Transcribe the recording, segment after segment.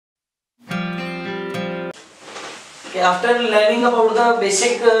Okay, after learning about the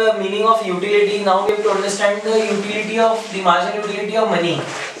basic meaning of utility, now we have to understand the utility of the marginal utility of money.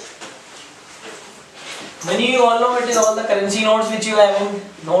 Money, you all know, it is all the currency notes which you have in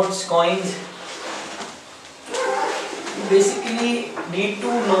notes, coins. You basically need to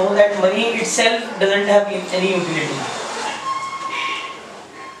know that money itself doesn't have any utility.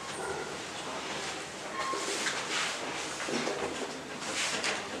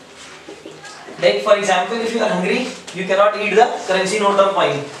 Like for example, if you are hungry, you cannot eat the currency note or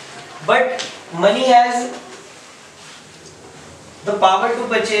coin. But money has the power to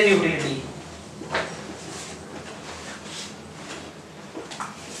purchase utility.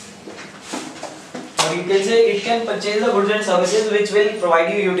 Or you can say it can purchase the goods and services which will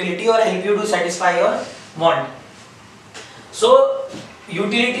provide you utility or help you to satisfy your want. So,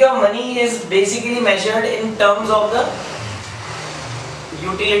 utility of money is basically measured in terms of the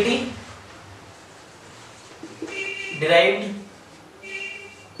utility derived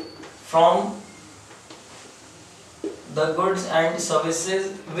from the goods and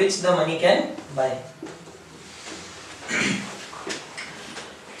services which the money can buy.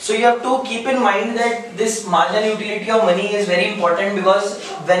 So you have to keep in mind that this marginal utility of money is very important, because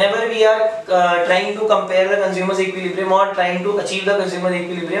whenever we are trying to compare the consumer's equilibrium or trying to achieve the consumer's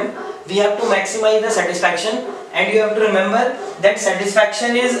equilibrium, we have to maximize the satisfaction, and you have to remember that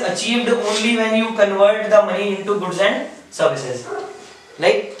satisfaction is achieved only when you convert the money into goods and services.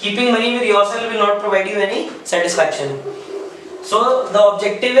 Like keeping money with yourself will not provide you any satisfaction. So the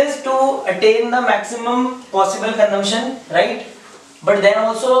objective is to attain the maximum possible consumption, right? But then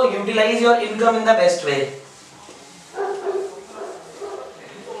also utilize your income in the best way.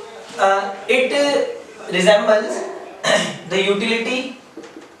 It resembles the utility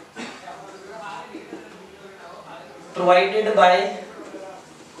provided by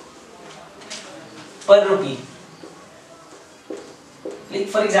per rupee. Like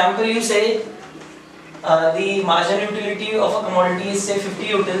for example, you say the marginal utility of a commodity is say 50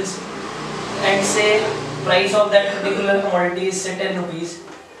 utils, and say price of that particular commodity is say 10 rupees.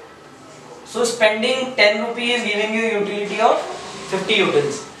 So spending 10 rupees is giving you utility of 50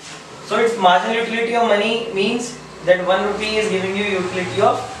 utils. So its marginal utility of money means that 1 rupee is giving you utility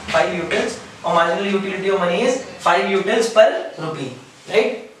of 5 utils, or marginal utility of money is 5 utils per rupee,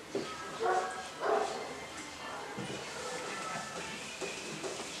 right?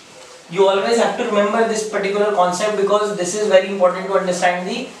 You always have to remember this particular concept, because this is very important to understand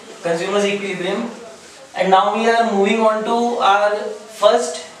the consumer's equilibrium. And now we are moving on to our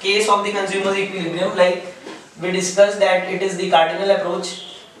first case of the consumer's equilibrium. Like we discussed that it is the cardinal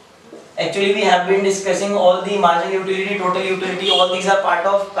approach. Actually we have been discussing all the marginal utility, total utility, all these are part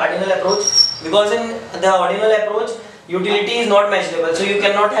of cardinal approach, because in the ordinal approach utility is not measurable, so you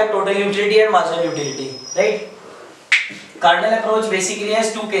cannot have total utility and marginal utility, right? Cardinal approach basically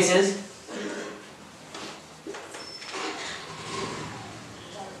has two cases.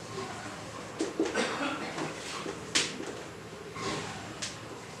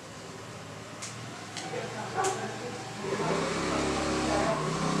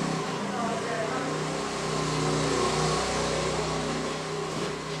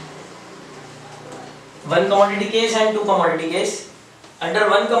 One commodity case and two commodity case. Under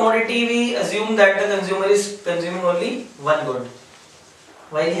one commodity we assume that the consumer is consuming only one good,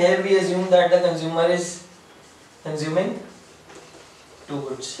 while here we assume that the consumer is consuming two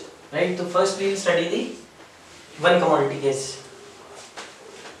goods, right? So first we will study the one commodity case.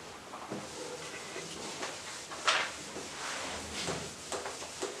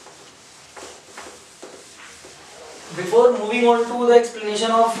 Before moving on to the explanation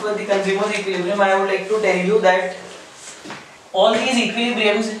of the consumer's equilibrium, I would like to tell you that all these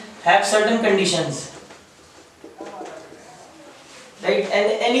equilibriums have certain conditions, right?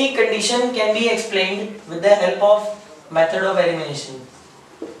 And any condition can be explained with the help of method of elimination.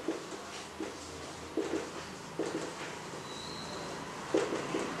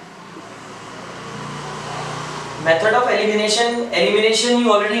 Method of elimination,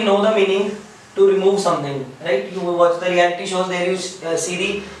 you already know the meaning. To remove something, right? You watch the reality shows, there you see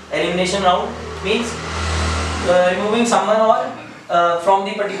the elimination round, means removing someone or from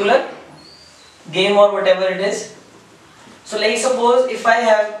the particular game or whatever it is. So like suppose if I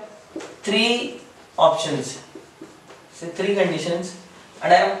have three options, say three conditions,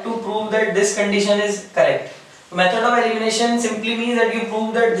 and I have to prove that this condition is correct. The method of elimination simply means that you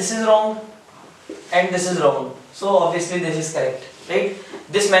prove that this is wrong and this is wrong. So obviously this is correct, right?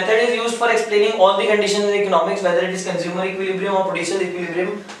 This method is used for explaining all the conditions in economics, whether it is consumer equilibrium or producer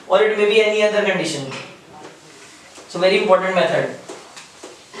equilibrium, or it may be any other condition. So very important method.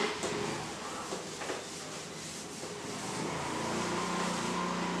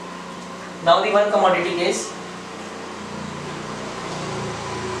 Now the one commodity case.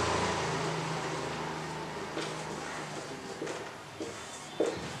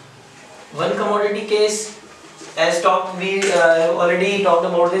 One commodity case, as talked, we already talked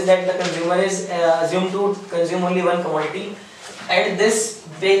about this, that the consumer is assumed to consume only one commodity, and this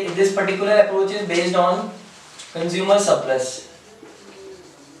particular approach is based on consumer surplus.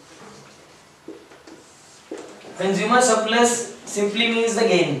 Consumer surplus simply means the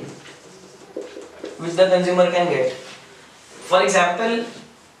gain which the consumer can get. For example,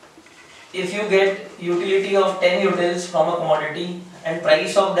 if you get utility of 10 utils from a commodity and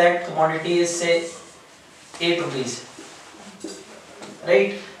price of that commodity is say 8 rupees,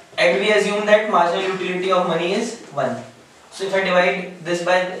 right? And we assume that marginal utility of money is 1. So if I divide this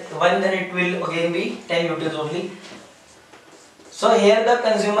by 1, then it will again be 10 utils only. So here the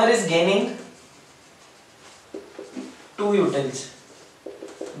consumer is gaining 2 utils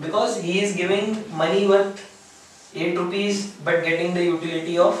because he is giving money worth 8 rupees but getting the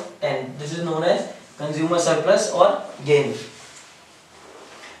utility of 10. This is known as consumer surplus or gain.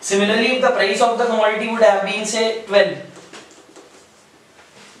 Similarly, if the price of the commodity would have been say 12,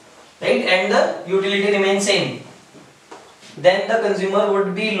 right, and the utility remains same, then the consumer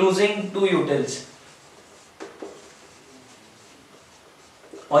would be losing 2 utils.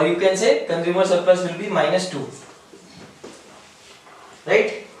 Or you can say consumer surplus will be -2.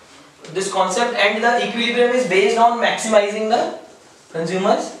 Right? This concept and the equilibrium is based on maximizing the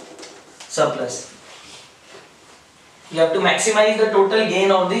consumer's surplus. You have to maximize the total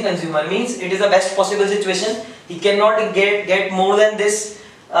gain of the consumer, means it is the best possible situation. He cannot get more than this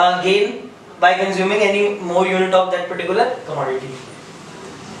gain by consuming any more unit of that particular commodity.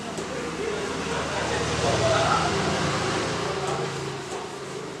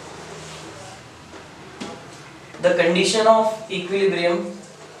 The condition of equilibrium,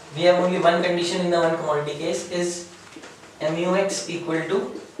 we have only one condition in the one commodity case, is MUX equal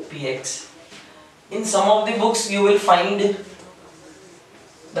to PX. In some of the books you will find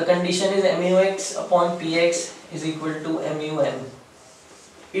the condition is MUX upon PX is equal to MUM.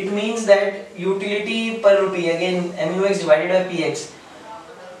 It means that utility per rupee, again MUX divided by PX,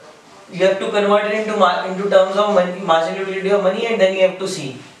 you have to convert it into terms of money, marginal utility of money, and then you have to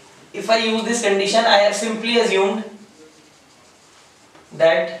see. If I use this condition, I have simply assumed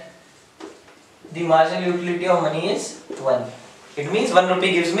that the marginal utility of money is 1. It means 1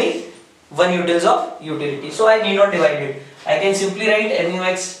 rupee gives me 1 utils of utility. So I need not divide it. I can simply write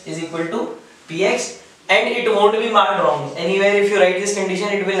MUX is equal to PX, and it won't be marked wrong. Anywhere if you write this condition,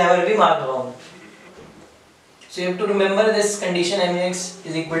 it will never be marked wrong. So you have to remember this condition, MUX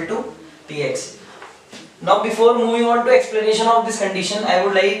is equal to PX. Now before moving on to explanation of this condition, I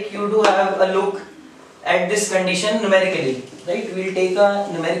would like you to have a look at this condition numerically. Right? We will take a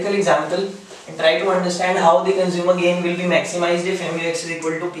numerical example and try to understand how the consumer gain will be maximized if MUX is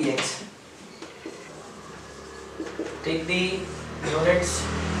equal to PX. Take the units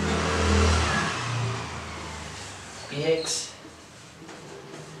PX,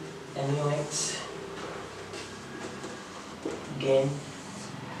 MUX, gain,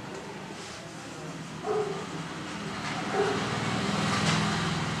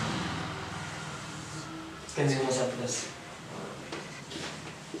 consumer surplus.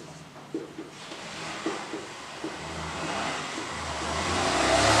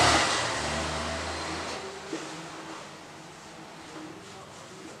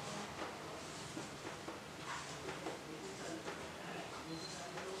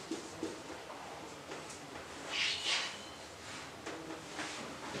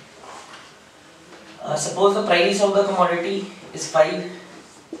 Suppose the price of the commodity is 5.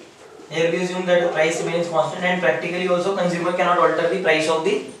 Here we assume that the price remains constant, and practically also consumer cannot alter the price of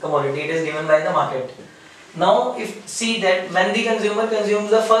the commodity. It is given by the market. Now if see that when the consumer consumes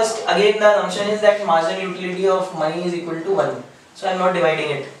the first, again the assumption is that marginal utility of money is equal to 1. So I am not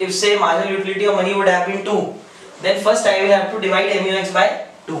dividing it. If say marginal utility of money would have been 2, then first I will have to divide MUX by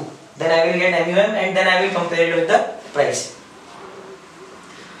 2. Then I will get MUM, and then I will compare it with the price.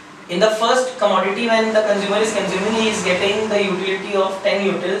 In the first commodity, when the consumer is consuming, he is getting the utility of 10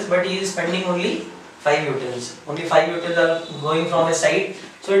 utils, but he is spending only 5 utils. Only 5 utils are going from his side.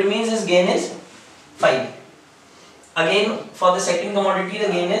 So it means his gain is 5. Again, for the second commodity,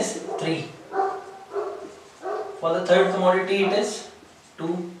 the gain is 3. For the third commodity, it is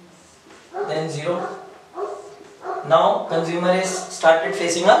 2, then 0. Now consumer is started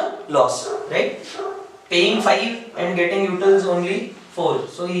facing a loss, right? Paying 5 and getting utils only 4.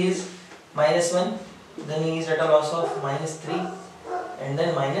 So he is -1, then he is at a loss of -3, and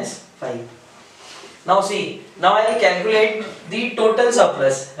then -5. Now see, now I will calculate the total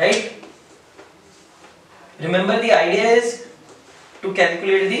surplus, right? Remember, the idea is to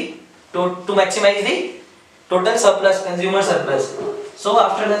calculate the to maximize the total surplus, consumer surplus. So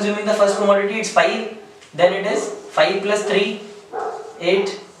after consuming the first commodity, it's 5, then it is 5 plus 3,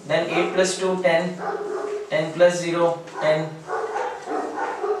 8, then 8 plus 2, 10, 10 plus 0, 10,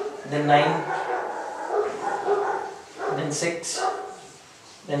 then 9, then 6,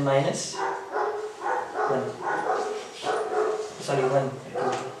 then minus 1. Sorry, 1.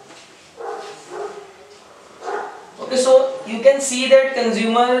 Okay, so you can see that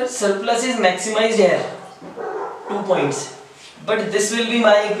consumer surplus is maximized here, 2 points. But this will be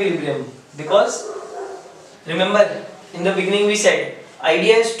my equilibrium, because remember in the beginning we said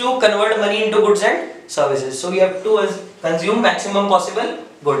idea is to convert money into goods and services. So you have to consume maximum possible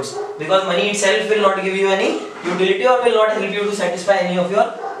goods, because money itself will not give you any utility or will not help you to satisfy any of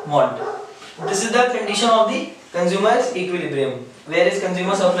your want. This is the condition of the consumer's equilibrium, whereas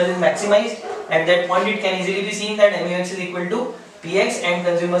consumer surplus is maximized. At that point it can easily be seen that MUX is equal to PX and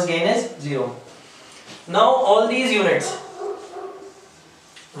consumer's gain is 0. Now all these units,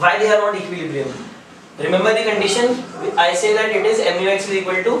 why they are not equilibrium? Remember the condition, I say that it is MUX is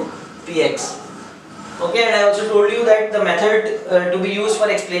equal to PX. Okay, and I also told you that the method to be used for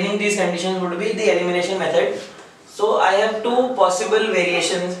explaining these conditions would be the elimination method. So I have two possible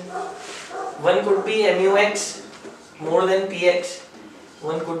variations. One could be MUX more than PX,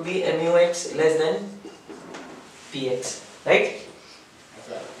 one could be MUX less than PX, right?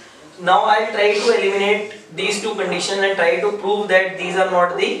 Now I'll try to eliminate these two conditions and try to prove that these are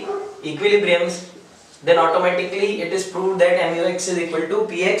not the equilibriums. Then automatically it is proved that MUX is equal to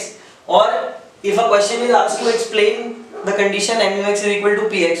PX. Or if a question is asked to explain the condition MUX is equal to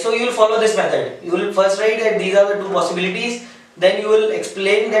PX, so you will follow this method. You will first write that these are the two possibilities, then you will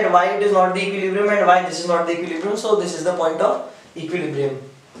explain that why it is not the equilibrium and why this is not the equilibrium. So this is the point of equilibrium.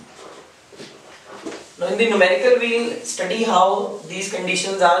 Now in the numerical we will study how these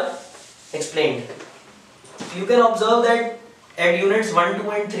conditions are explained. You can observe that at units 1,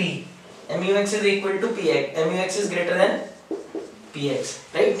 2 and 3, MUX is equal to PX, MUX is greater than PX,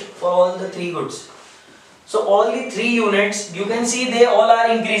 right, for all the 3 goods. So all the 3 units, you can see they all are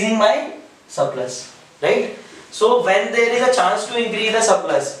increasing my surplus, right? So when there is a chance to increase the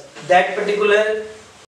surplus, that particular